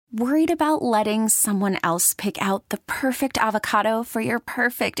Worried about letting someone else pick out the perfect avocado for your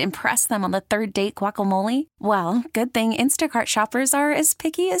perfect impress them on the third date guacamole? Well, good thing Instacart shoppers are as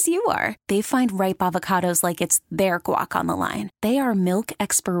picky as you are. They find ripe avocados like it's their guac on the line. They are milk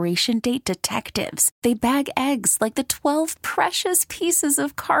expiration date detectives. They bag eggs like the 12 precious pieces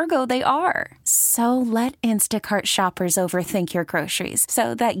of cargo they are. So let Instacart shoppers overthink your groceries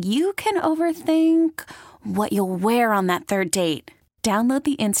so that you can overthink what you'll wear on that third date. Download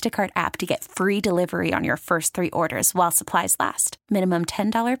the Instacart app to get free delivery on your first 3 orders while supplies last. Minimum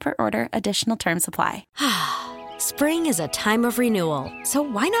 $10 per order. Additional terms apply. Spring is a time of renewal, so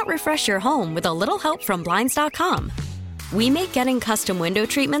why not refresh your home with a little help from Blinds.com? We make getting custom window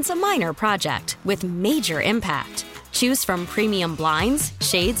treatments a minor project with major impact. Choose from premium blinds,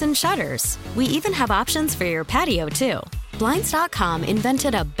 shades, and shutters. We even have options for your patio, too. Blinds.com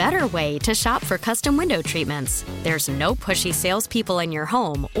invented a better way to shop for custom window treatments. There's no pushy salespeople in your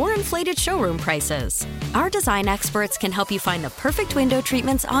home or inflated showroom prices. Our design experts can help you find the perfect window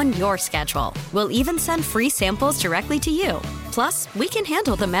treatments on your schedule. We'll even send free samples directly to you. Plus, we can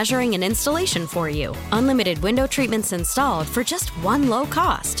handle the measuring and installation for you. Unlimited window treatments installed for just one low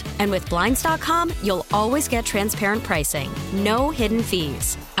cost. And with Blinds.com, you'll always get transparent pricing. No hidden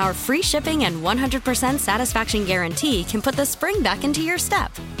fees. Our free shipping and 100% satisfaction guarantee can put the spring back into your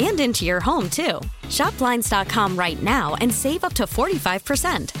step and into your home, too. Shop Blinds.com right now and save up to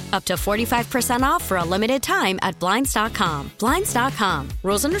 45%. Up to 45% off for a limited time at Blinds.com. Blinds.com.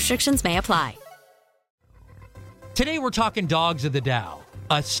 Rules and restrictions may apply. Today we're talking Dogs of the Dow,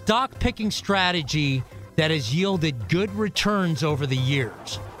 a stock picking strategy that has yielded good returns over the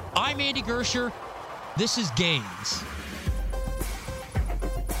years. I'm Andy Gersher. This is Gains.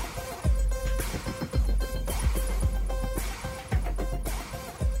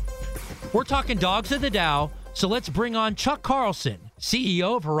 We're talking Dogs of the Dow, so let's bring on Chuck Carlson,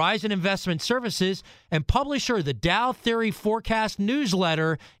 CEO of Horizon Investment Services and publisher of the Dow Theory Forecast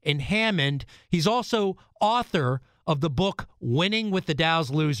newsletter in Hammond. He's also author of the book Winning with the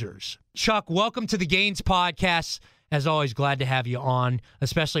Dow's Losers. Chuck, welcome to the Gains Podcast. As always, glad to have you on,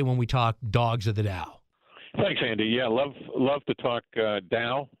 especially when we talk Dogs of the Dow. Thanks, Andy. Yeah, love to talk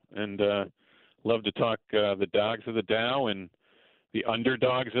Dow, and love to talk the Dogs of the Dow and the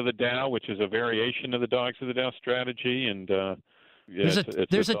underdogs of the Dow, which is a variation of the Dogs of the Dow strategy. And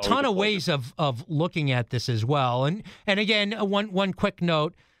there's a ton of ways of looking at this as well. And again, one quick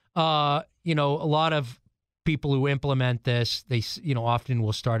note, a lot of people who implement this, they often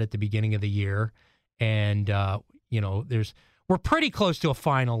will start at the beginning of the year, and we're pretty close to a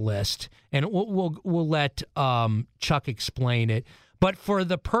final list, and we'll let Chuck explain it. But for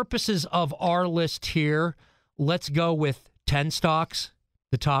the purposes of our list here, let's go with 10 stocks,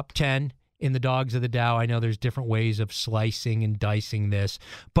 the top 10 in the Dogs of the Dow. I know there's different ways of slicing and dicing this,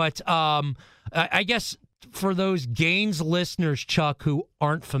 but I guess for those Gains listeners, Chuck, who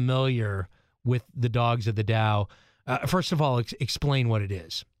aren't familiar with the Dogs of the Dow, first of all, explain what it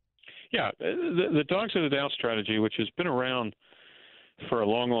is. Yeah, the Dogs of the Dow strategy, which has been around for a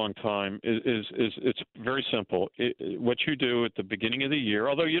long, long time, is it's very simple. What you do at the beginning of the year,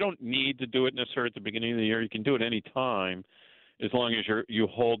 although you don't need to do it necessarily at the beginning of the year, you can do it any time, as long as you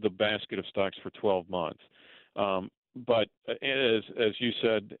hold the basket of stocks for 12 months. But as you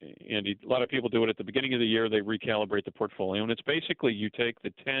said, Andy, a lot of people do it at the beginning of the year. They recalibrate the portfolio, and it's basically you take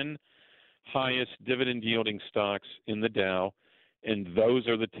the 10 highest dividend-yielding stocks in the Dow, and those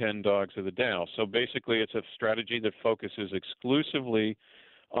are the 10 Dogs of the Dow. So basically it's a strategy that focuses exclusively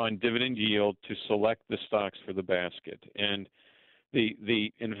on dividend yield to select the stocks for the basket. And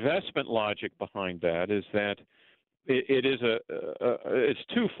the investment logic behind that is that it's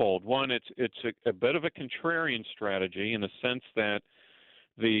twofold. One, it's a bit of a contrarian strategy in the sense that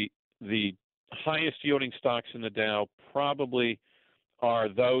the highest yielding stocks in the Dow probably are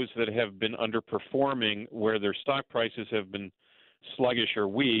those that have been underperforming, where their stock prices have been sluggish or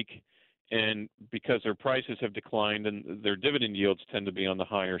weak, and because their prices have declined and their dividend yields tend to be on the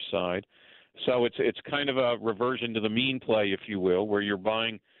higher side. So it's kind of a reversion to the mean play, if you will, where you're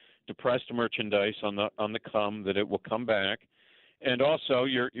buying depressed merchandise on the come that it will come back, and also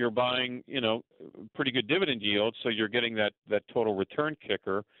you're buying pretty good dividend yields, so you're getting that total return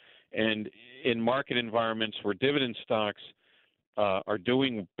kicker. And in market environments where dividend stocks are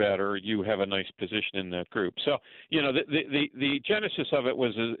doing better, you have a nice position in that group. So, the genesis of it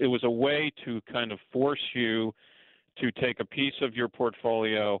was a way to kind of force you to take a piece of your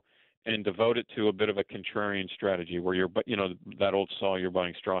portfolio and devote it to a bit of a contrarian strategy, where that old saw, you're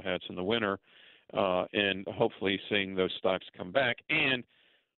buying straw hats in the winter, and hopefully seeing those stocks come back. And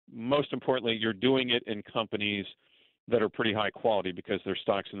most importantly, you're doing it in companies that are pretty high quality because they're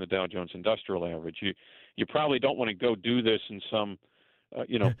stocks in the Dow Jones Industrial Average. You probably don't want to go do this in some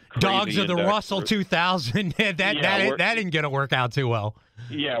dogs of the Russell 2000. that isn't going to work out too well.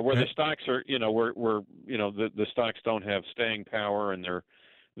 Yeah, where the stocks are, where the stocks don't have staying power, and they're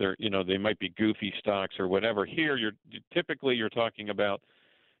they might be goofy stocks or whatever. Here, you're talking about,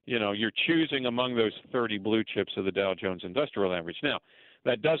 you're choosing among those 30 blue chips of the Dow Jones Industrial Average. Now,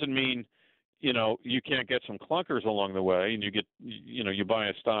 that doesn't mean you can't get some clunkers along the way, and you buy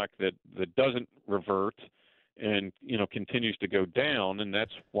a stock that doesn't revert and continues to go down, and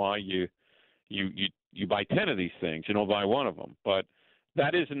that's why you buy 10 of these things. You don't buy one of them. But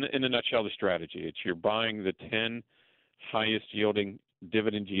that is in a nutshell the strategy. It's you're buying the 10 highest yielding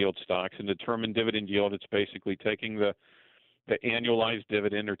dividend yield stocks, and determine dividend yield. It's basically taking the annualized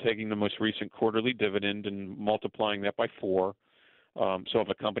dividend or taking the most recent quarterly dividend and multiplying that by 4. So if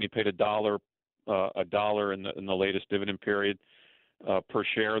a company paid $1 in the latest dividend period per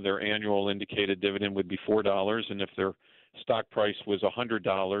share, their annual indicated dividend would be $4. And if their stock price was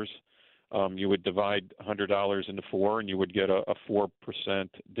 $100, you would divide $100 into 4, and you would get a 4%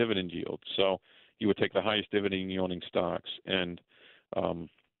 dividend yield. So you would take the highest dividend yielding stocks, and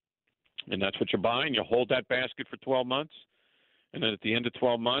that's what you're buying. You hold that basket for 12 months, and then at the end of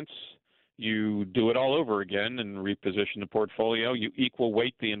 12 months, you do it all over again and reposition the portfolio. You equal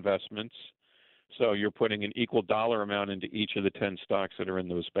weight the investments. So you're putting an equal dollar amount into each of the 10 stocks that are in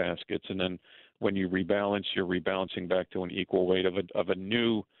those baskets. And then when you rebalance, you're rebalancing back to an equal weight of a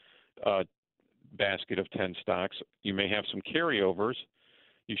new basket of 10 stocks. You may have some carryovers.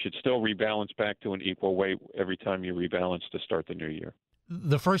 You should still rebalance back to an equal weight every time you rebalance to start the new year.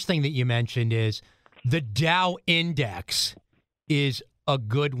 The first thing that you mentioned is the Dow Index is a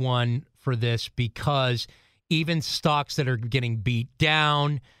good one for this, because even stocks that are getting beat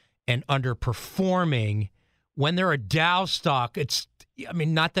down and underperforming, when they're a Dow stock,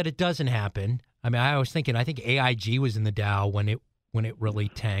 not that it doesn't happen. I was thinking, I think AIG was in the Dow when it really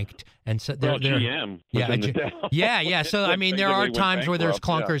tanked, and so GM was in the Dow. Yeah. So there are times where there's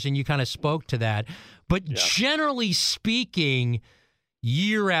clunkers, and you kind of spoke to that. But generally speaking,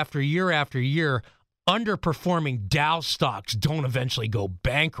 year after year after year, underperforming Dow stocks don't eventually go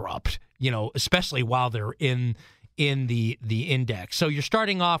bankrupt, especially while they're in the index. So you're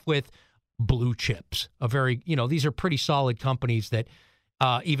starting off with blue chips, these are pretty solid companies that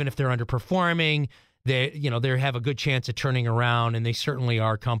even if they're underperforming, they have a good chance of turning around, and they certainly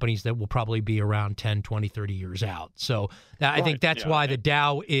are companies that will probably be around 10, 20, 30 years out. So I think that's why the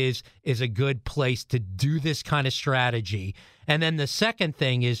Dow is a good place to do this kind of strategy. And then the second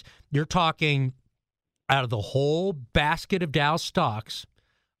thing is, you're talking out of the whole basket of Dow stocks,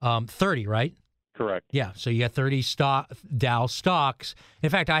 30, right? Correct. Yeah, so you got 30 Dow stocks. In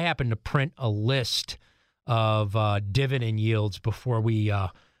fact, I happened to print a list of dividend yields before we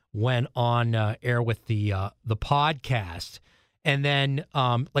went on air with the podcast. And then,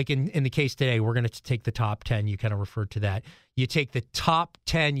 like in the case today, we're going to take the top 10. You kind of referred to that. You take the top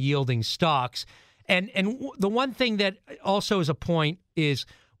 10 yielding stocks. And the one thing that also is a point is,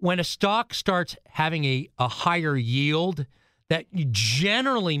 when a stock starts having a higher yield, that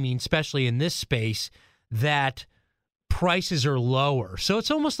generally means, especially in this space, that prices are lower. So it's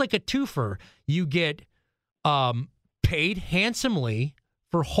almost like a twofer. You get paid handsomely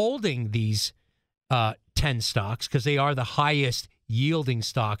for holding these 10 stocks, because they are the highest yielding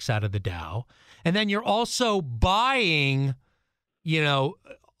stocks out of the Dow. And then you're also buying,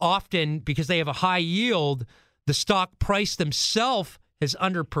 often because they have a high yield, the stock price themselves has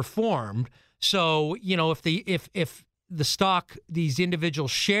underperformed. So, if the stock, these individual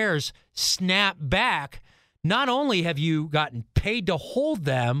shares snap back, not only have you gotten paid to hold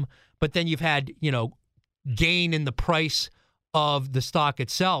them, but then you've had, gain in the price of the stock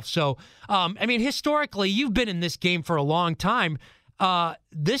itself. So, historically, you've been in this game for a long time.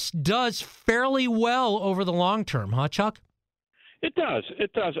 This does fairly well over the long term, huh, Chuck? It does. It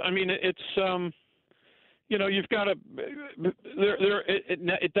it's you've got to.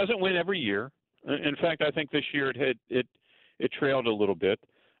 It doesn't win every year. In fact, I think this year it trailed a little bit.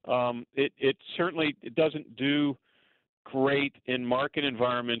 It certainly doesn't do great in market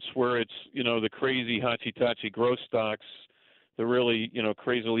environments where it's the crazy hotsy-totsy growth stocks, the really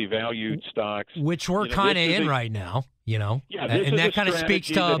crazily valued stocks, which we're kind of in right now. Yeah, and that kind of speaks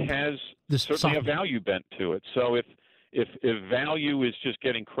to certainly a value bent to it. So if value is just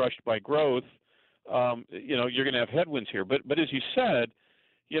getting crushed by growth, you're going to have headwinds here. But as you said,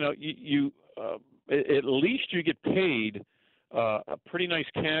 you at least you get paid a pretty nice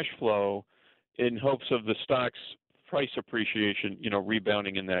cash flow in hopes of the stock's price appreciation,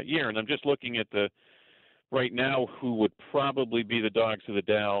 rebounding in that year. And I'm just looking at the right now who would probably be the dogs of the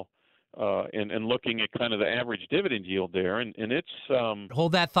Dow, and looking at kind of the average dividend yield there, and it's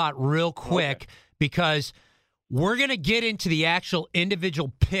hold that thought real quick, because we're going to get into the actual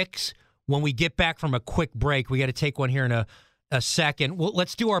individual picks when we get back from a quick break. We got to take one here in a second. Well,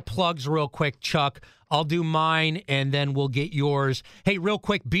 let's do our plugs real quick, Chuck. I'll do mine, and then we'll get yours. Hey, real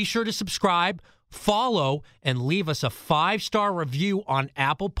quick, be sure to subscribe, follow, and leave us a 5-star review on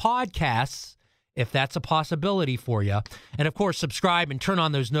Apple Podcasts, if that's a possibility for you. And, of course, subscribe and turn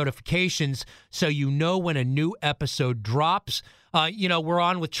on those notifications so you know when a new episode drops. We're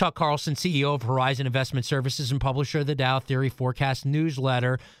on with Chuck Carlson, CEO of Horizon Investment Services and publisher of the Dow Theory Forecast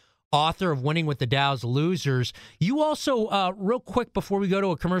newsletter, author of Winning with the Dow's Losers. You also, real quick before we go to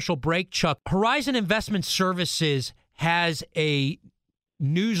a commercial break, Chuck, Horizon Investment Services has a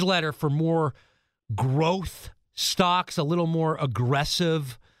newsletter for more growth stocks, a little more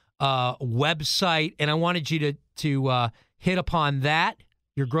aggressive website, and I wanted you to hit upon that,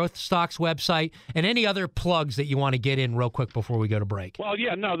 your growth stocks website, and any other plugs that you want to get in real quick before we go to break. Well,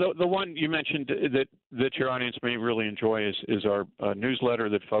 yeah, no, the one you mentioned that your audience may really enjoy is our newsletter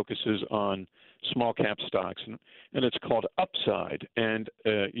that focuses on small cap stocks, and it's called Upside, and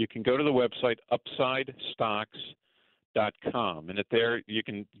you can go to the website upsidestocks.com, and there you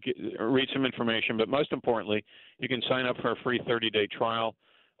can read some information, but most importantly, you can sign up for a free 30-day trial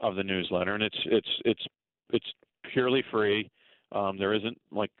of the newsletter, and it's purely free. There isn't,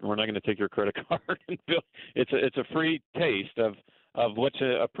 like, we're not going to take your credit card and bill. It's a free taste of what's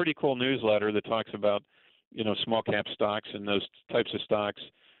a pretty cool newsletter that talks about, small cap stocks and those types of stocks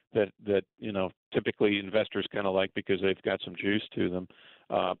that typically investors kind of like because they've got some juice to them.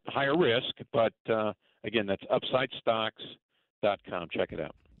 Higher risk, but again, that's upsidestocks.com. Check it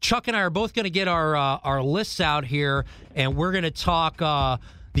out. Chuck and I are both going to get our lists out here, and we're going to talk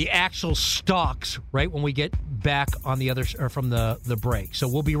the actual stocks right when we get back on the other or from the break. So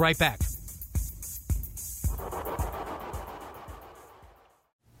we'll be right back.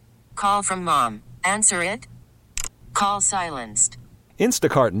 Call from mom. Answer it. Call silenced.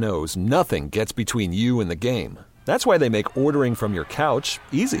 Instacart knows nothing gets between you and the game. That's why they make ordering from your couch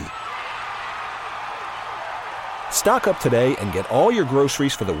easy. Stock up today and get all your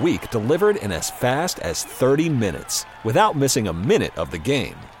groceries for the week delivered in as fast as 30 minutes without missing a minute of the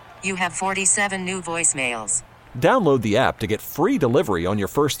game. You have 47 new voicemails. Download the app to get free delivery on your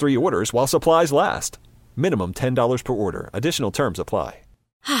first 3 orders while supplies last. Minimum $10 per order. Additional terms apply.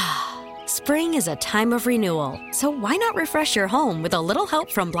 Spring is a time of renewal, so why not refresh your home with a little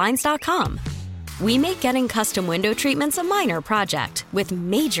help from Blinds.com? We make getting custom window treatments a minor project with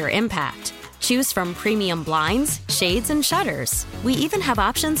major impact. Choose from premium blinds, shades, and shutters. We even have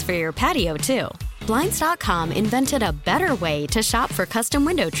options for your patio, too. Blinds.com invented a better way to shop for custom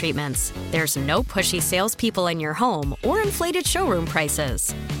window treatments. There's no pushy salespeople in your home or inflated showroom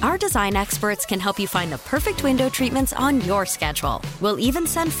prices. Our design experts can help you find the perfect window treatments on your schedule. We'll even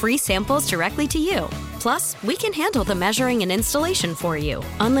send free samples directly to you. Plus, we can handle the measuring and installation for you.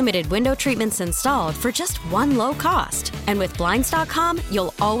 Unlimited window treatments installed for just one low cost. And with Blinds.com,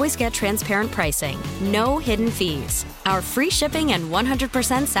 you'll always get transparent pricing. No hidden fees. Our free shipping and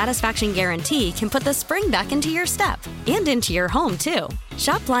 100% satisfaction guarantee can put the spring back into your step and into your home, too.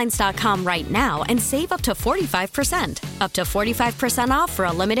 Shop Blinds.com right now and save up to 45%. Up to 45% off for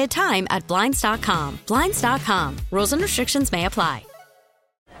a limited time at Blinds.com. Blinds.com. Rules and restrictions may apply.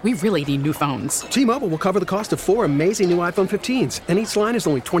 We really need new phones. T-Mobile will cover the cost of 4 amazing new iPhone 15s, and each line is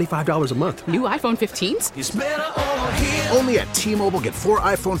only $25 a month. New iPhone 15s? It's better over here. Only at T-Mobile, get 4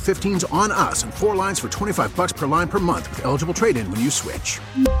 iPhone 15s on us and 4 lines for $25 per line per month with eligible trade-in when you switch.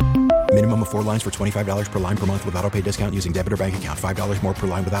 Minimum of 4 lines for $25 per line per month with autopay discount using debit or bank account. $5 more per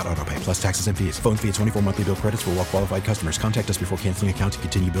line without autopay, plus taxes and fees. Phone fee at 24 monthly bill credits for well-qualified customers. Contact us before canceling account to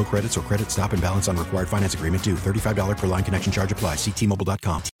continue bill credits or credit stop and balance on required finance agreement due. $35 per line connection charge applies. See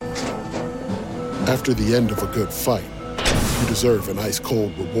T-Mobile.com. After the end of a good fight, you deserve an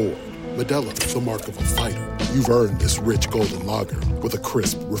ice-cold reward. Modelo is the mark of a fighter. You've earned this rich golden lager with a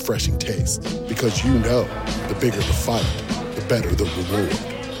crisp, refreshing taste. Because you know, the bigger the fight, the better the reward.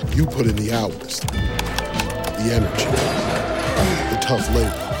 You put in the hours, the energy, the tough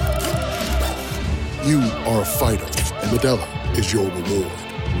labor. You are a fighter, and Modelo is your reward.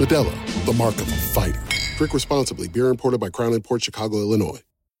 Modelo, the mark of a fighter. Drink responsibly. Beer imported by Crown Imports, Chicago, Illinois.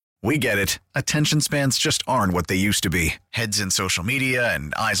 We get it. Attention spans just aren't what they used to be. Heads in social media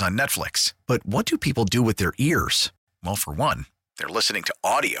and eyes on Netflix. But what do people do with their ears? Well, for one, they're listening to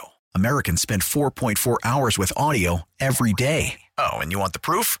audio. Americans spend 4.4 hours with audio every day. Oh, and you want the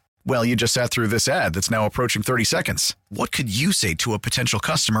proof? Well, you just sat through this ad that's now approaching 30 seconds. What could you say to a potential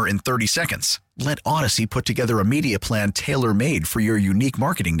customer in 30 seconds? Let Odyssey put together a media plan tailor-made for your unique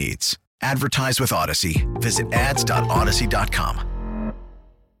marketing needs. Advertise with Odyssey. Visit ads.odyssey.com.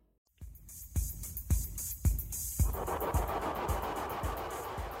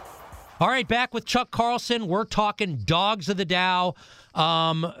 All right, back with Chuck Carlson. We're talking dogs of the Dow.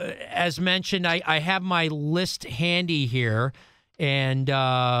 As mentioned, I have my list handy here. And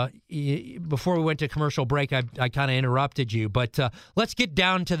before we went to commercial break, I kind of interrupted you. But let's get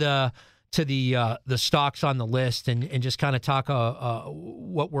down to the stocks on the list and just kind of talk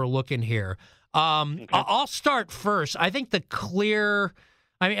what we're looking here. Okay. I'll start first. I think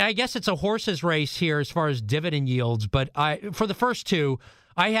I guess it's a horse's race here as far as dividend yields. But for the first two,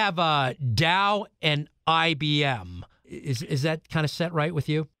 I have Dow and IBM. Is that kind of set right with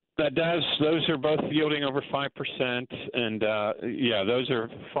you? That does. Those are both yielding over 5%, and those are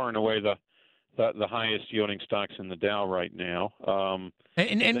far and away the highest yielding stocks in the Dow right now.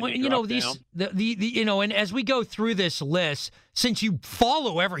 And as we go through this list, since you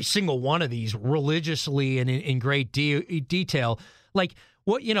follow every single one of these religiously and in great detail, like.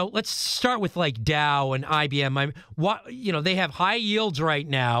 Let's start with like Dow and IBM. They have high yields right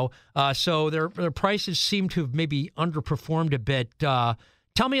now, so their prices seem to have maybe underperformed a bit. Tell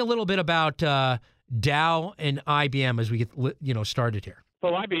me a little bit about Dow and IBM as we get started here.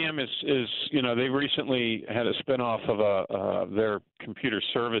 Well, IBM is they recently had a spinoff of their computer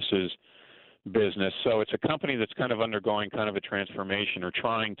services business, so it's a company that's kind of undergoing kind of a transformation or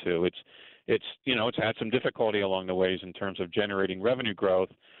trying to. It's had some difficulty along the ways in terms of generating revenue growth,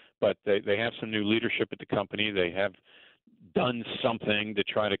 but they have some new leadership at the company. They have done something to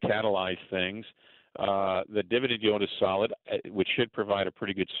try to catalyze things. The dividend yield is solid, which should provide a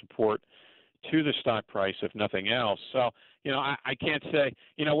pretty good support to the stock price, if nothing else. So, I can't say,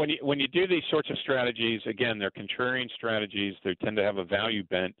 when you do these sorts of strategies, again, they're contrarian strategies. They tend to have a value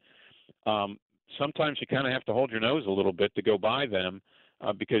bent. Sometimes you kind of have to hold your nose a little bit to go buy them.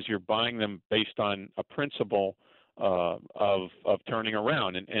 Because you're buying them based on a principle of turning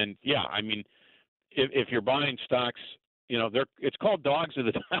around, and if you're buying stocks, it's called dogs of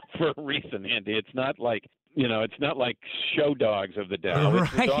the Dow for a reason, Andy. It's not like show dogs of the Dow.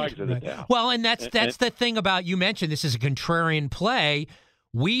 It's the dogs of the Dow. Well, and that's the thing about, you mentioned this is a contrarian play.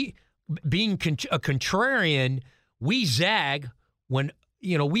 We, being a contrarian, we zag when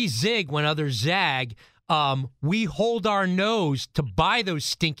we zig when others zag. We hold our nose to buy those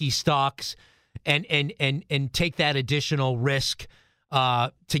stinky stocks and take that additional risk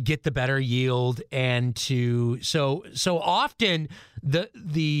to get the better yield, and so often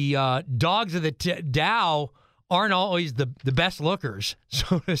the dogs of the Dow aren't always the best lookers,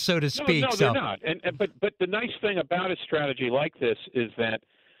 so to speak. No, they're not. But the nice thing about a strategy like this is that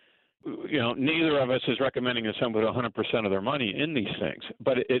neither of us is recommending that someone put 100% of their money in these things,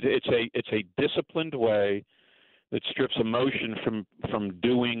 but it's a disciplined way that strips emotion from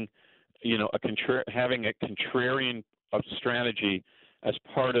doing, having a contrarian strategy as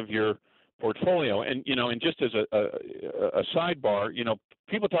part of your portfolio. And just as a sidebar,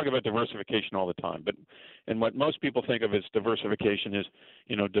 people talk about diversification all the time, and what most people think of as diversification is,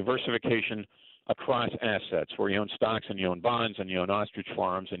 diversification across assets, where you own stocks and you own bonds and you own ostrich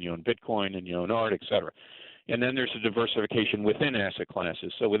farms and you own Bitcoin and you own art, et cetera. And then there's a diversification within asset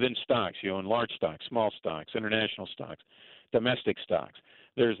classes. So within stocks, you own large stocks, small stocks, international stocks, domestic stocks.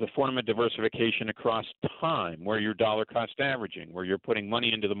 There's the form of diversification across time, where you're dollar cost averaging, where you're putting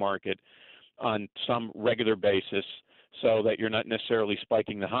money into the market on some regular basis so that you're not necessarily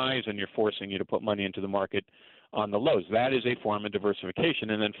spiking the highs and you're forcing you to put money into the market on the lows. That is a form of diversification.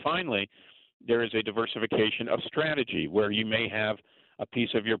 And then finally, there is a diversification of strategy, where you may have a piece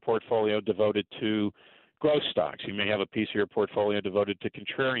of your portfolio devoted to growth stocks. You may have a piece of your portfolio devoted to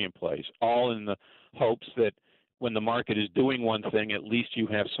contrarian plays, all in the hopes that when the market is doing one thing, at least you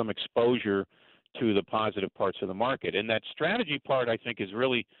have some exposure to the positive parts of the market. And that strategy part, I think, is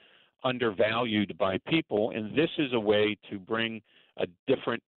really undervalued by people, and this is a way to bring a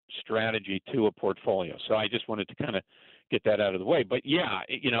different strategy to a portfolio. So I just wanted to kind of get that out of the way. But yeah,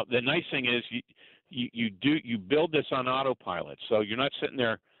 the nice thing is you build this on autopilot, so you're not sitting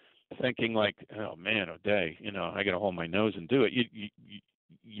there thinking like, oh man, oh day, I got to hold my nose and do it.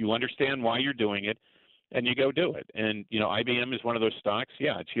 You understand why you're doing it, and you go do it. And IBM is one of those stocks.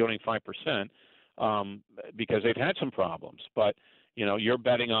 Yeah, it's yielding 5% because they've had some problems, but you're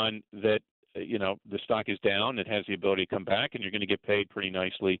betting on that. The stock is down. It has the ability to come back, and you're going to get paid pretty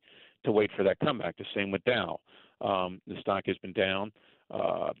nicely to wait for that comeback. The same with Dow. The stock has been down.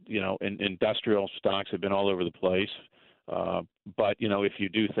 Industrial stocks have been all over the place. But if you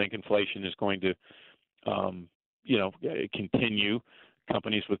do think inflation is going to, continue,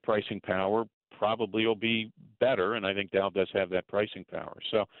 companies with pricing power probably will be better, and I think Dow does have that pricing power.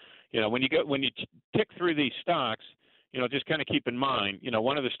 So, when you tick through these stocks, just kind of keep in mind,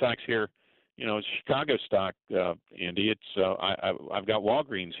 one of the stocks here, is Chicago stock, Andy. It's I've got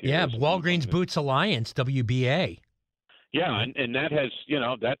Walgreens here. Yeah, Walgreens Boots Alliance, WBA. Yeah, and that has,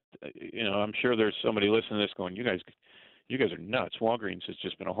 I'm sure there's somebody listening to this going, you guys are nuts. Walgreens has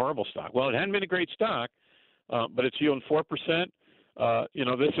just been a horrible stock. Well, it hadn't been a great stock, but it's yielding 4%.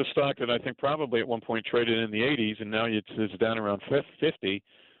 This is a stock that I think probably at one point traded in the 80s, and now it's down around 50.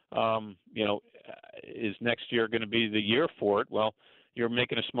 Is next year going to be the year for it? Well, you're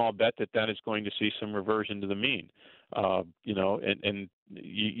making a small bet that is going to see some reversion to the mean. And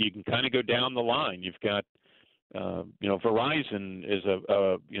you can kind of go down the line. You've got, Verizon is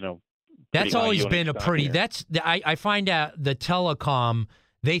that's always been a pretty. Here. I find out the telecom,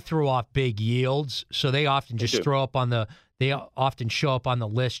 they throw off big yields, so they often just They often show up on the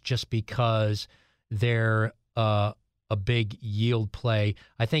list just because they're a big yield play.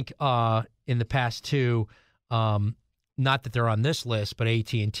 I think in the past too, not that they're on this list, but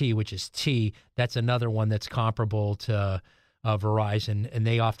AT&T, which is T, that's another one that's comparable to Verizon, and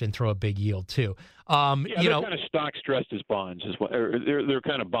they often throw a big yield too. They're kind of stock stressed as bonds as well. They're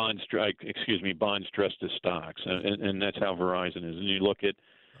kind of bonds stressed as stocks, and that's how Verizon is. And you look at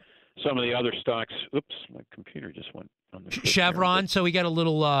some of the other stocks. Oops, my computer just went on the Chevron. So we got a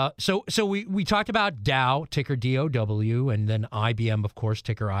little. So we talked about Dow, ticker DOW, and then IBM, of course,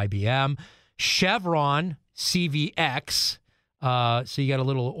 ticker IBM. Chevron, CVX. So you got a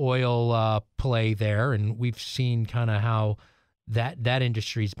little oil play there, and we've seen kind of how that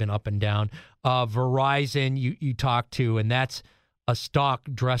industry's been up and down. Verizon, you talked to, and that's a stock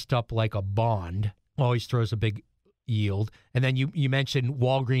dressed up like a bond. Always throws a big yield. And then you mentioned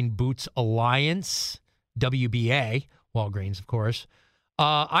Walgreens Boots Alliance, WBA, Walgreens, of course.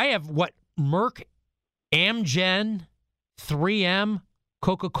 I have Merck, Amgen, 3M,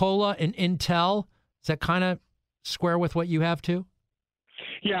 Coca-Cola, and Intel. Is that kind of square with what you have too?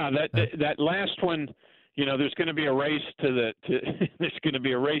 Yeah, that last one, there's going to be a race there's going to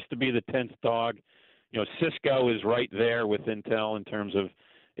be a race to be the 10th dog. Cisco is right there with Intel in terms of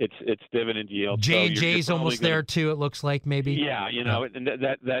its dividend yield. J&J's almost there too, it looks like, maybe. Yeah, and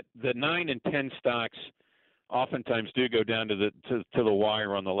that the 9 and 10 stocks oftentimes do go down to the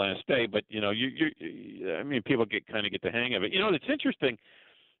wire on the last day, but people get the hang of it. It's interesting,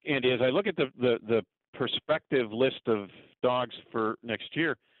 Andy, as I look at the prospective list of dogs for next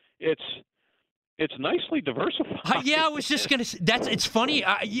year, it's nicely diversified. Yeah, I was just gonna say it's funny.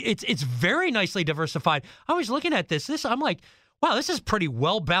 It's very nicely diversified. I was looking at this. I'm like, wow, this is a pretty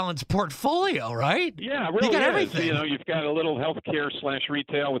well balanced portfolio, right? Yeah, really. You got everything. You've got a little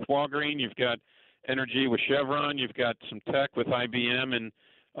healthcare/retail with Walgreens. You've got energy with Chevron. You've got some tech with IBM and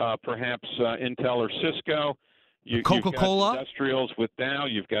perhaps Intel or Cisco. Coca-Cola. You've got industrials with Dow.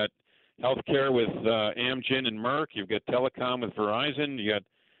 You've got healthcare with Amgen and Merck. You've got telecom with Verizon. You got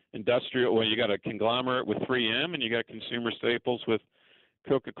industrial. Well, you got a conglomerate with 3M, and you got consumer staples with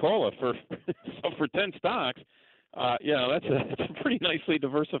Coca-Cola. For 10 stocks, that's a pretty nicely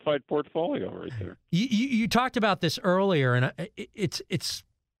diversified portfolio right there. You talked about this earlier, and it's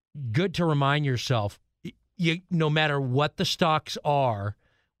good to remind yourself. No matter what the stocks are,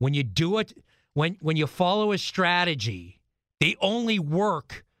 when you do it, when you follow a strategy, they only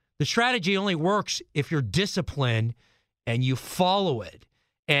work. The strategy only works if you're disciplined and you follow it.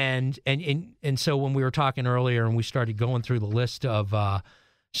 And so when we were talking earlier and we started going through the list of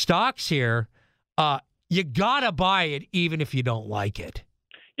stocks here, you gotta buy it even if you don't like it.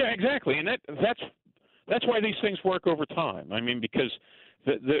 Yeah, exactly, and that's why these things work over time. I mean, because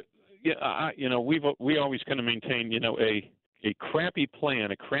we always kind of maintain a crappy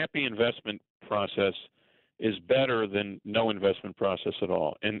plan, a crappy investment process is better than no investment process at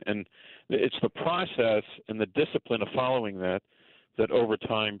all. And it's the process and the discipline of following that over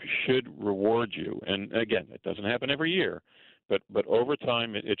time should reward you. And again, it doesn't happen every year, but over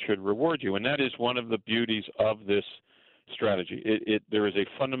time it should reward you. And that is one of the beauties of this strategy. There is a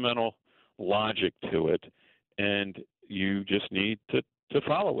fundamental logic to it, and you just need to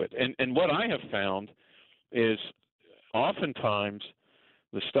follow it. And what I have found is oftentimes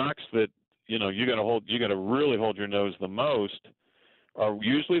the stocks that you got to really hold your nose the most are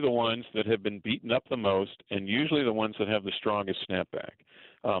usually the ones that have been beaten up the most, and usually the ones that have the strongest snapback.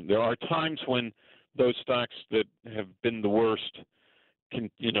 There are times when those stocks that have been the worst can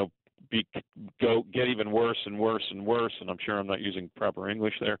get even worse and worse and worse. And I'm sure I'm not using proper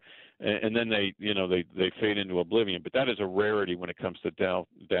English there. And then they fade into oblivion. But that is a rarity when it comes to Dow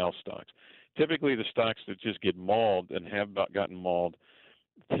stocks. Typically, the stocks that just get mauled and have gotten mauled,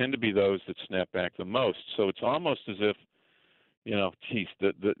 tend to be those that snap back the most. So it's almost as if, you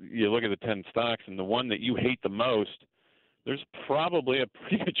look at the 10 stocks, and the one that you hate the most, there's probably a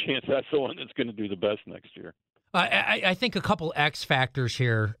pretty good chance that's the one that's going to do the best next year. I think a couple X factors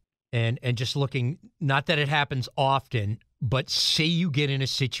here, and just looking, not that it happens often, but say you get in a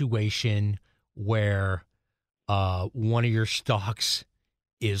situation where one of your stocks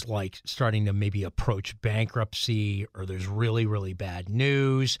is like starting to maybe approach bankruptcy, or there's really, really bad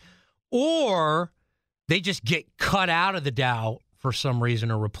news, or they just get cut out of the Dow for some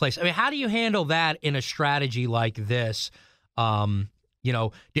reason or replaced. I mean, how do you handle that in a strategy like this?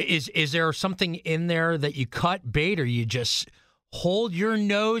 Is there something in there that you cut bait, or you just hold your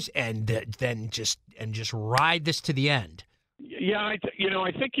nose and then just ride this to the end? Yeah, I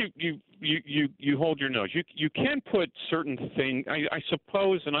think you hold your nose. You can put certain things, I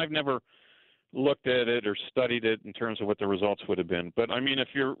suppose, and I've never looked at it or studied it in terms of what the results would have been. But I mean, if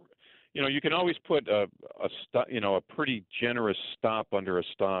you're, you can always put a pretty generous stop under a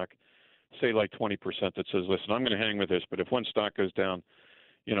stock, say like 20%, that says, listen, I'm going to hang with this, but if one stock goes down,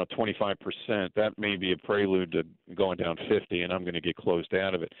 25%, that may be a prelude to going down 50, and I'm going to get closed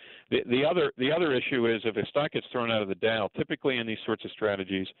out of it. The other issue is, if a stock gets thrown out of the Dow, typically in these sorts of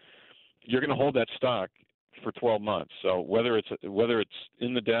strategies, you're going to hold that stock for 12 months. So whether it's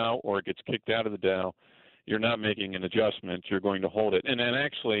in the Dow or it gets kicked out of the Dow, you're not making an adjustment. You're going to hold it. And then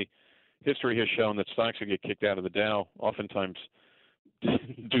actually, history has shown that stocks that get kicked out of the Dow oftentimes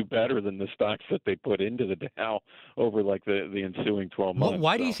do better than the stocks that they put into the Dow over like the ensuing 12 months.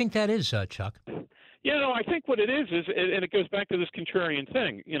 Why do you think that is, Chuck? I think what it is, and it goes back to this contrarian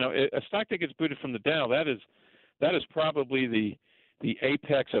thing. A stock that gets booted from the Dow, that is probably the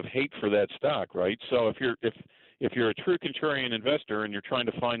apex of hate for that stock, right? So if you're a true contrarian investor and you're trying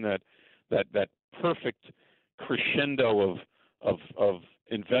to find that perfect crescendo of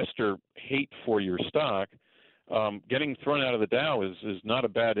investor hate for your stock, getting thrown out of the Dow is not a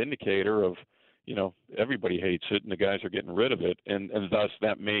bad indicator of, everybody hates it and the guys are getting rid of it, and thus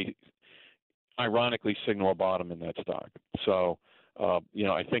that may ironically signal a bottom in that stock. So,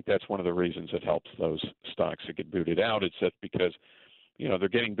 I think that's one of the reasons it helps those stocks that get booted out. It's just because, they're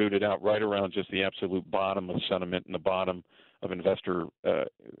getting booted out right around just the absolute bottom of sentiment and the bottom of investor,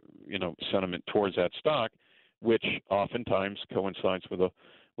 sentiment towards that stock, which oftentimes coincides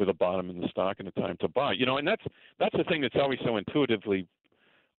with a bottom in the stock and a time to buy. And that's the thing that's always so intuitively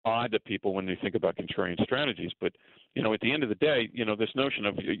odd to people when they think about contrarian strategies. But, at the end of the day, this notion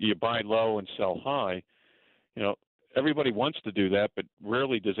of you buy low and sell high, everybody wants to do that, but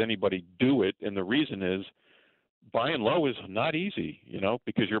rarely does anybody do it. And the reason is buying low is not easy,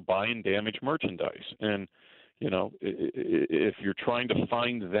 because you're buying damaged merchandise. And, if you're trying to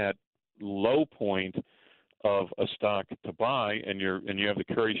find that low point of a stock to buy, and you have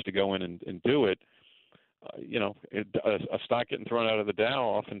the courage to go in and do it, a stock getting thrown out of the Dow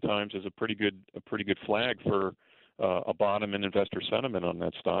oftentimes is a pretty good flag for a bottom in investor sentiment on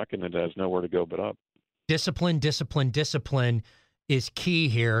that stock, and it has nowhere to go but up. Discipline is key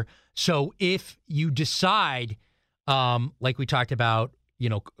here. So if you decide, like we talked about,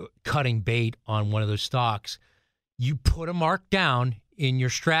 cutting bait on one of those stocks, you put a mark down in your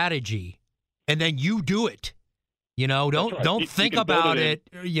strategy, and then you do it. Don't think about it,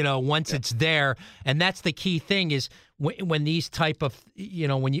 once it's there. And that's the key thing is when these type of,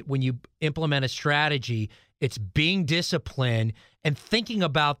 when you implement a strategy, it's being disciplined and thinking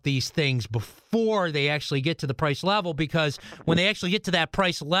about these things before they actually get to the price level, because when they actually get to that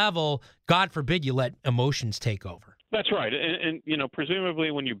price level, God forbid you let emotions take over. That's right. And presumably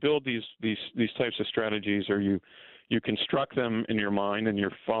when you build these types of strategies, or you construct them in your mind and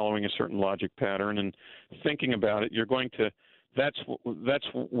you're following a certain logic pattern and thinking about it, you're going to that's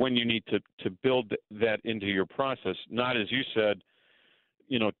when you need to build that into your process, not, as you said,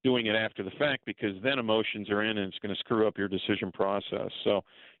 doing it after the fact, because then emotions are in and it's going to screw up your decision process. So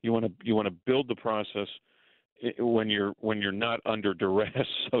you want to build the process when you're not under duress,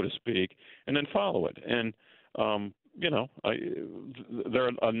 so to speak, and then follow it. And there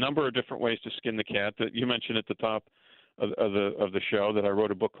are a number of different ways to skin the cat. That you mentioned at the top of the show that I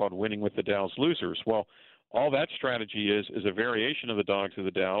wrote a book called Winning with the Dow's Losers. Well, all that strategy is a variation of the dogs of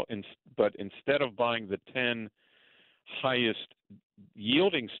the Dow, but instead of buying the 10 highest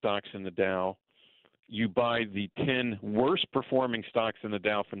yielding stocks in the Dow, you buy the 10 worst performing stocks in the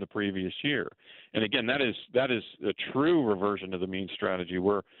Dow from the previous year. And again, that is a true reversion of the mean strategy,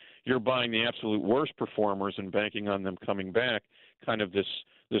 where you're buying the absolute worst performers and banking on them coming back, kind of this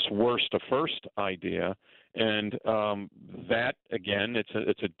worst to first idea. And that, again,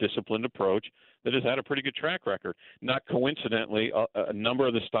 it's a disciplined approach that has had a pretty good track record. Not coincidentally, a number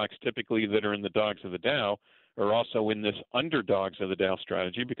of the stocks typically that are in the dogs of the Dow are also in this underdogs of the Dow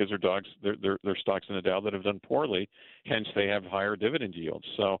strategy because they're stocks in the Dow that have done poorly. Hence, they have higher dividend yields.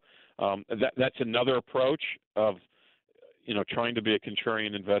 So that's another approach of trying to be a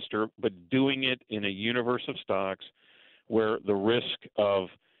contrarian investor, but doing it in a universe of stocks where the risk of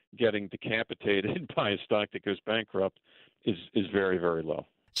getting decapitated by a stock that goes bankrupt is very, very low.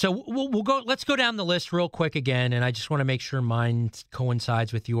 So we'll go. Let's go down the list real quick again, and I just want to make sure mine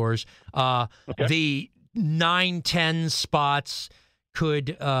coincides with yours. Okay. The 9-10 spots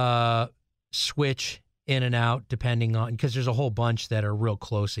could switch in and out depending on, because there's a whole bunch that are real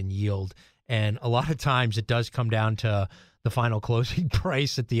close in yield, and a lot of times it does come down to the final closing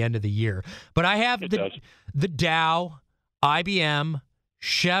price at the end of the year. But I have the Dow, IBM,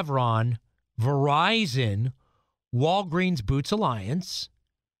 Chevron, Verizon, Walgreens Boots Alliance,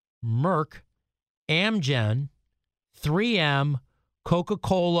 Merck, Amgen, 3M,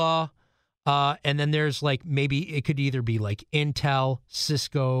 Coca-Cola, and then there's maybe it could either be Intel,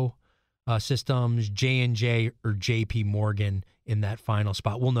 Cisco Systems, J&J, or JP Morgan in that final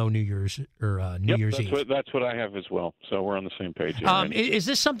spot. We'll know New Year's Eve. That's what I have as well. So we're on the same page. Is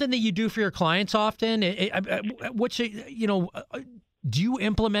this something that you do for your clients often? Do you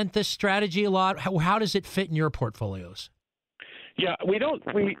implement this strategy a lot? How does it fit in your portfolios? Yeah, we don't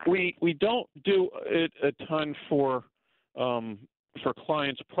do it a ton for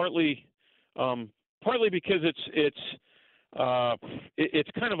clients. Partly because it's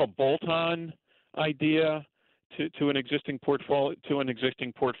kind of a bolt-on idea to an existing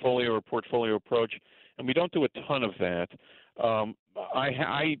portfolio or portfolio approach, and we don't do a ton of that.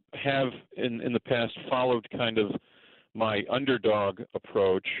 I have in the past followed kind of my underdog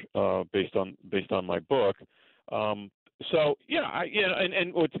approach based on my book. And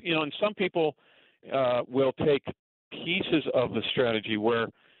some people will take pieces of the strategy where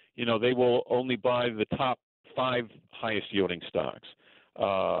they will only buy the top 5 highest yielding stocks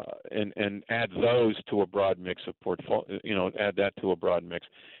and add those to a broad mix of portfolio. Add that to a broad mix.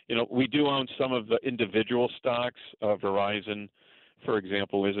 We do own some of the individual stocks. Verizon, for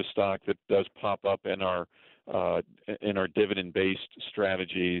example, is a stock that does pop up in our dividend-based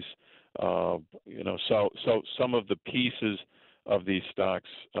strategies. So some of the pieces of these stocks,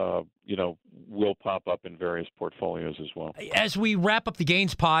 will pop up in various portfolios as well. As we wrap up the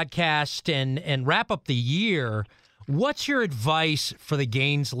Gains podcast and wrap up the year, what's your advice for the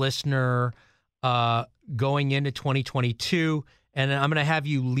Gains listener going into 2022? And I'm going to have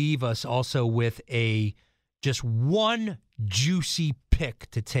you leave us also with just one juicy pick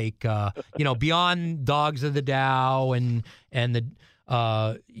to take, beyond dogs of the Dow and the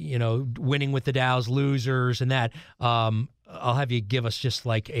winning with the Dow's losers and that. I'll have you give us just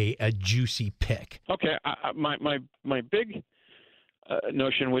a juicy pick. Okay, my big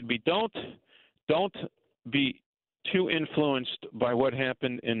notion would be don't be too influenced by what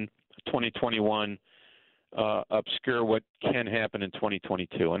happened in 2021. Obscure what can happen in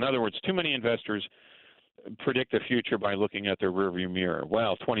 2022. In other words, too many investors predict the future by looking at their rearview mirror.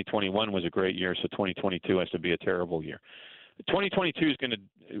 Well, 2021 was a great year, so 2022 has to be a terrible year. 2022 is going to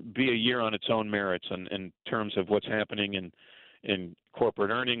be a year on its own merits in terms of what's happening in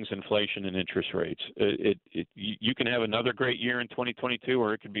corporate earnings, inflation, and interest rates. You can have another great year in 2022,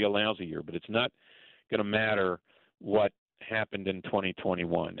 or it could be a lousy year, but it's not going to matter what happened in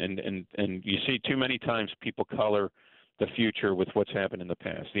 2021. And you see too many times people color the future with what's happened in the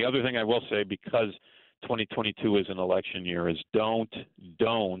past. The other thing I will say, because 2022 is an election year, is don't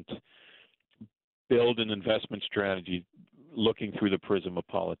build an investment strategy looking through the prism of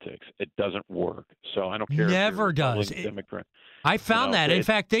politics. It doesn't work. So I don't care. Never does. Democrat. I found that. In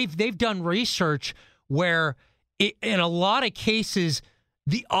fact, they've done research where in a lot of cases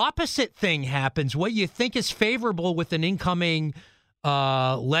the opposite thing happens. What you think is favorable with an incoming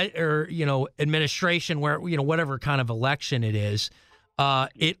administration, where whatever kind of election it is,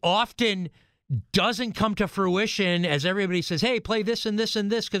 it often doesn't come to fruition as everybody says, hey, play this and this and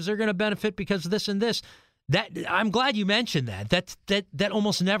this because they're going to benefit because of this and this. That I'm glad you mentioned that. That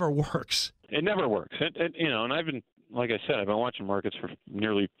almost never works. It never works. And I've been, like I said, I've been watching markets for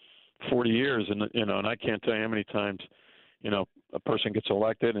nearly 40 years, and and I can't tell you how many times, a person gets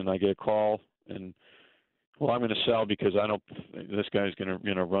elected and I get a call and, well, I'm going to sell because this guy's going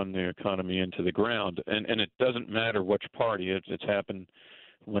to run the economy into the ground. And it doesn't matter which party. It's happened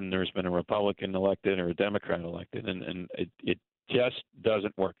when there's been a Republican elected or a Democrat elected, and it just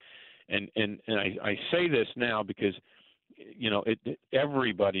doesn't work. And I say this now because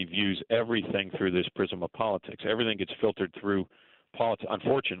everybody views everything through this prism of politics. Everything gets filtered through politics.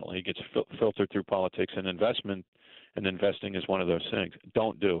 Unfortunately, it gets filtered through politics, and investing is one of those things.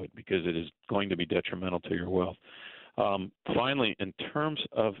 Don't do it because it is going to be detrimental to your wealth. Finally, in terms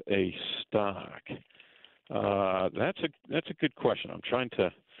of a stock, that's a good question. I'm trying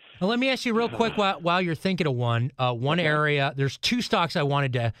to. Well, let me ask you real quick while you're thinking of one. Area. There's two stocks I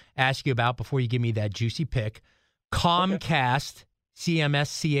wanted to ask you about before you give me that juicy pick. Comcast,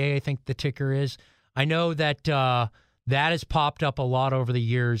 CMSCA, I think the ticker is. I know that that has popped up a lot over the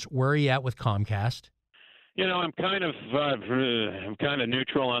years. Where are you at with Comcast? I'm kind of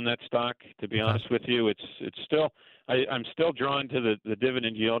neutral on that stock, to be honest with you. It's still I'm still drawn to the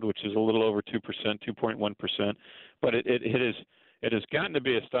dividend yield, which is a little over 2%, 2.1%, but it has gotten to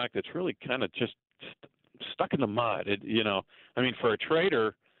be a stock that's really kind of just stuck in the mud. For a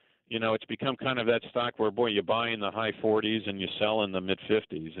trader, it's become kind of that stock where, boy, you buy in the high 40s and you sell in the mid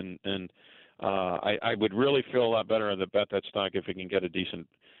 50s, and I would really feel a lot better about that stock if it can get a decent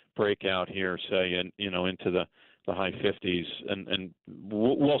breakout here, say, into the high 50s, and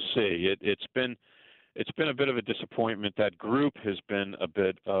we'll see. It's been a bit of a disappointment. That group has been a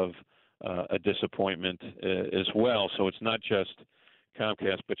bit of a disappointment as well. So it's not just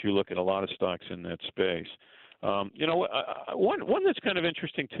Comcast, but you look at a lot of stocks in that space. One that's kind of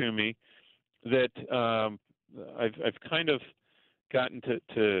interesting to me that I've kind of gotten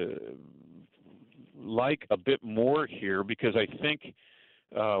to like a bit more here, because I think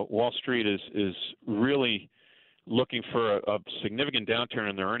Wall Street is really looking for a significant downturn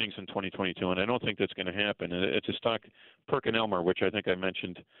in their earnings in 2022, and I don't think that's going to happen. It's a stock, PerkinElmer, which I think I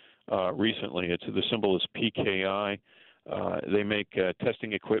mentioned recently. The symbol is PKI. They make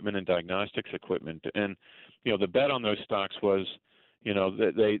testing equipment and diagnostics equipment, and the bet on those stocks was,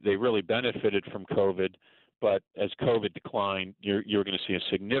 they really benefited from COVID, but as COVID declined, you're going to see a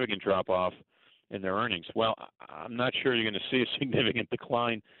significant drop off in their earnings. Well, I'm not sure you're going to see a significant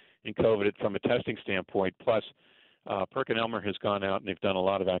decline in COVID from a testing standpoint. Plus, PerkinElmer has gone out and they've done a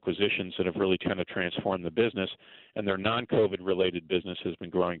lot of acquisitions that have really kind of transformed the business, and their non-COVID related business has been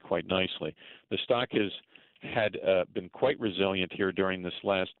growing quite nicely. The stock had been quite resilient here during this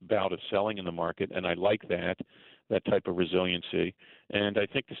last bout of selling in the market, and I like that type of resiliency. And I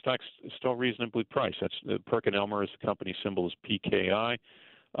think the stock's still reasonably priced. PerkinElmer, the company symbol is PKI.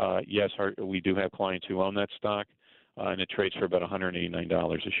 Yes, we do have clients who own that stock, and it trades for about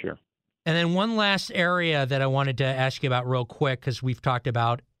 $189 a share. And then one last area that I wanted to ask you about real quick, because we've talked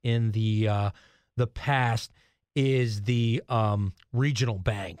about in the past, is the regional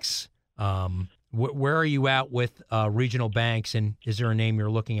banks. Where are you at with regional banks, and is there a name you're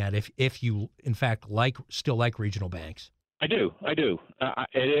looking at if you in fact still like regional banks? I do. It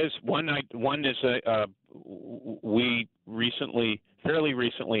is one is we fairly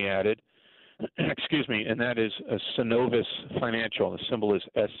recently added, excuse me, and that is Synovus Financial. The symbol is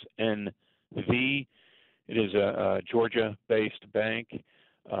SNV. It is a Georgia-based bank.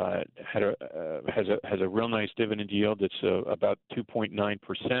 Has a real nice dividend yield. It's about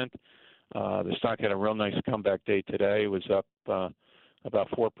 2.9%. The stock had a real nice comeback day today. It was up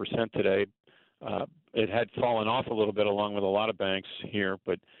about 4% today. It had fallen off a little bit along with a lot of banks here,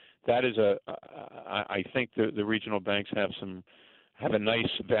 but that is I think the regional banks have a nice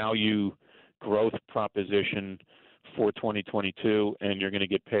value growth proposition for 2022, and you're going to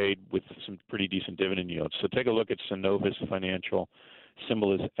get paid with some pretty decent dividend yields. So take a look at Synovus Financial.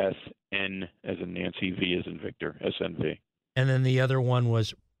 Symbol is SN as in Nancy, V as in Victor, SNV. And then the other one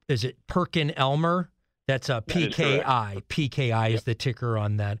is it PerkinElmer? That's a PKI. PKI is the ticker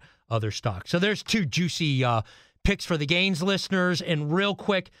on that other stock. So there's two juicy picks for the Gains listeners. And real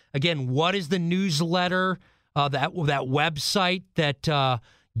quick, again, what is the newsletter, that website that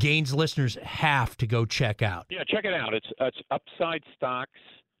Gains listeners have to go check out? Yeah, check it out. It's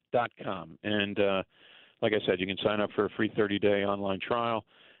upsidestocks.com. And like I said, you can sign up for a free 30-day online trial.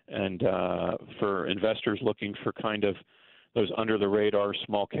 And for investors looking for kind of those under-the-radar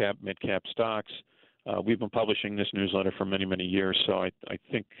small-cap, mid-cap stocks, we've been publishing this newsletter for many, many years, so I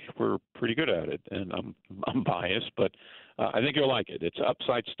think we're pretty good at it. And I'm biased, but I think you'll like it. It's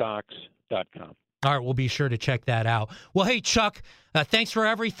upsidestocks.com. All right, we'll be sure to check that out. Well, hey, Chuck, thanks for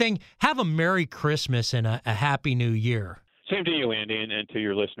everything. Have a Merry Christmas and a Happy New Year. Same to you, Andy, and to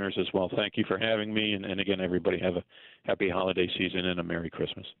your listeners as well. Thank you for having me. And again, everybody have a happy holiday season and a Merry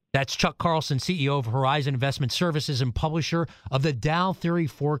Christmas. That's Chuck Carlson, CEO of Horizon Investment Services and publisher of the Dow Theory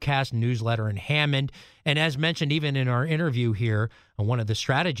Forecast newsletter in Hammond. And as mentioned, even in our interview here, one of the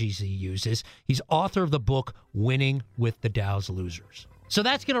strategies he uses, he's author of the book, Winning with the Dow's Losers. So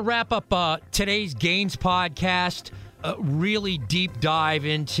that's going to wrap up today's Gains podcast. really deep dive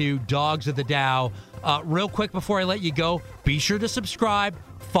into Dogs of the Dow. Real quick before I let you go, be sure to subscribe,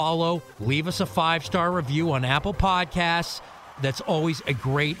 follow, leave us a 5-star review on Apple Podcasts. That's always a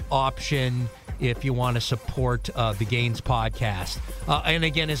great option if you want to support the Gains podcast. And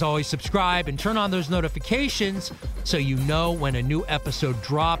again, as always, subscribe and turn on those notifications so you know when a new episode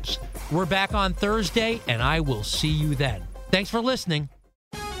drops. We're back on Thursday, and I will see you then. Thanks for listening.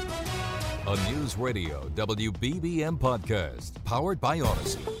 A News Radio WBBM podcast powered by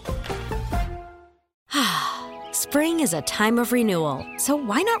Odyssey. Spring is a time of renewal, so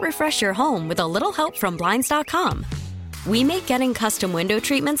why not refresh your home with a little help from Blinds.com? We make getting custom window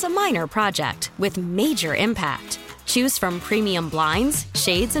treatments a minor project with major impact. Choose from premium blinds,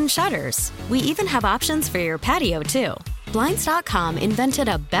 shades, and shutters. We even have options for your patio, too. Blinds.com invented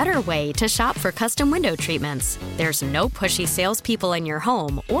a better way to shop for custom window treatments. There's no pushy salespeople in your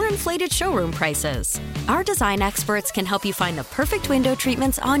home or inflated showroom prices. Our design experts can help you find the perfect window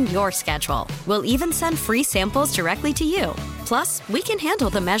treatments on your schedule. We'll even send free samples directly to you. Plus, we can handle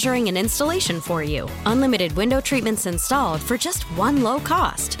the measuring and installation for you. Unlimited window treatments installed for just one low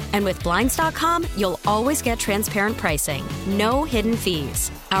cost. And with Blinds.com, you'll always get transparent pricing. No hidden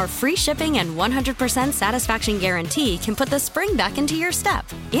fees. Our free shipping and 100% satisfaction guarantee can put the spring back into your step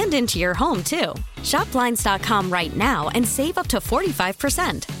and into your home, too. Shop Blinds.com right now and save up to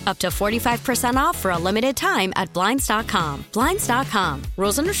 45%. Up to 45% off for a limited time at Blinds.com. Blinds.com.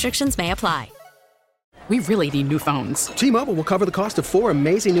 Rules and restrictions may apply. We really need new phones. T-Mobile will cover the cost of 4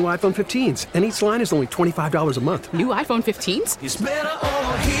 amazing new iPhone 15s, and each line is only $25 a month. New iPhone 15s? It's better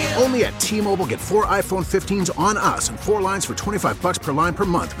over here. Only at T-Mobile, get 4 iPhone 15s on us and 4 lines for $25 per line per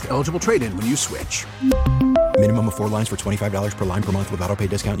month with eligible trade-in when you switch. Minimum of 4 lines for $25 per line per month with auto-pay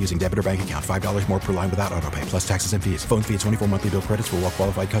discount using debit or bank account. $5 more per line without auto-pay, plus taxes and fees. Phone fee at 24 monthly bill credits for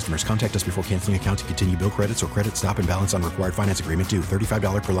well-qualified customers. Contact us before canceling account to continue bill credits or credit stop and balance on required finance agreement due.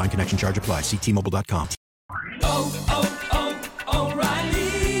 $35 per line connection charge applies. See T-Mobile.com.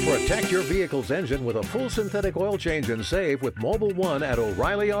 O'Reilly. Protect your vehicle's engine with a full synthetic oil change and save with Mobil 1 at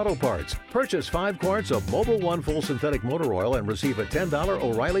O'Reilly Auto Parts. Purchase 5 quarts of Mobil 1 full synthetic motor oil and receive a $10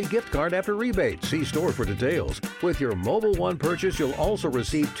 O'Reilly gift card after rebate. See store for details. With your Mobil 1 purchase, you'll also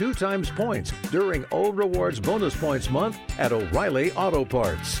receive 2 times points during O Rewards Bonus Points Month at O'Reilly Auto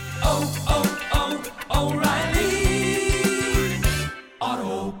Parts. O'Reilly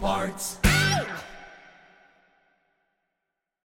Auto Parts.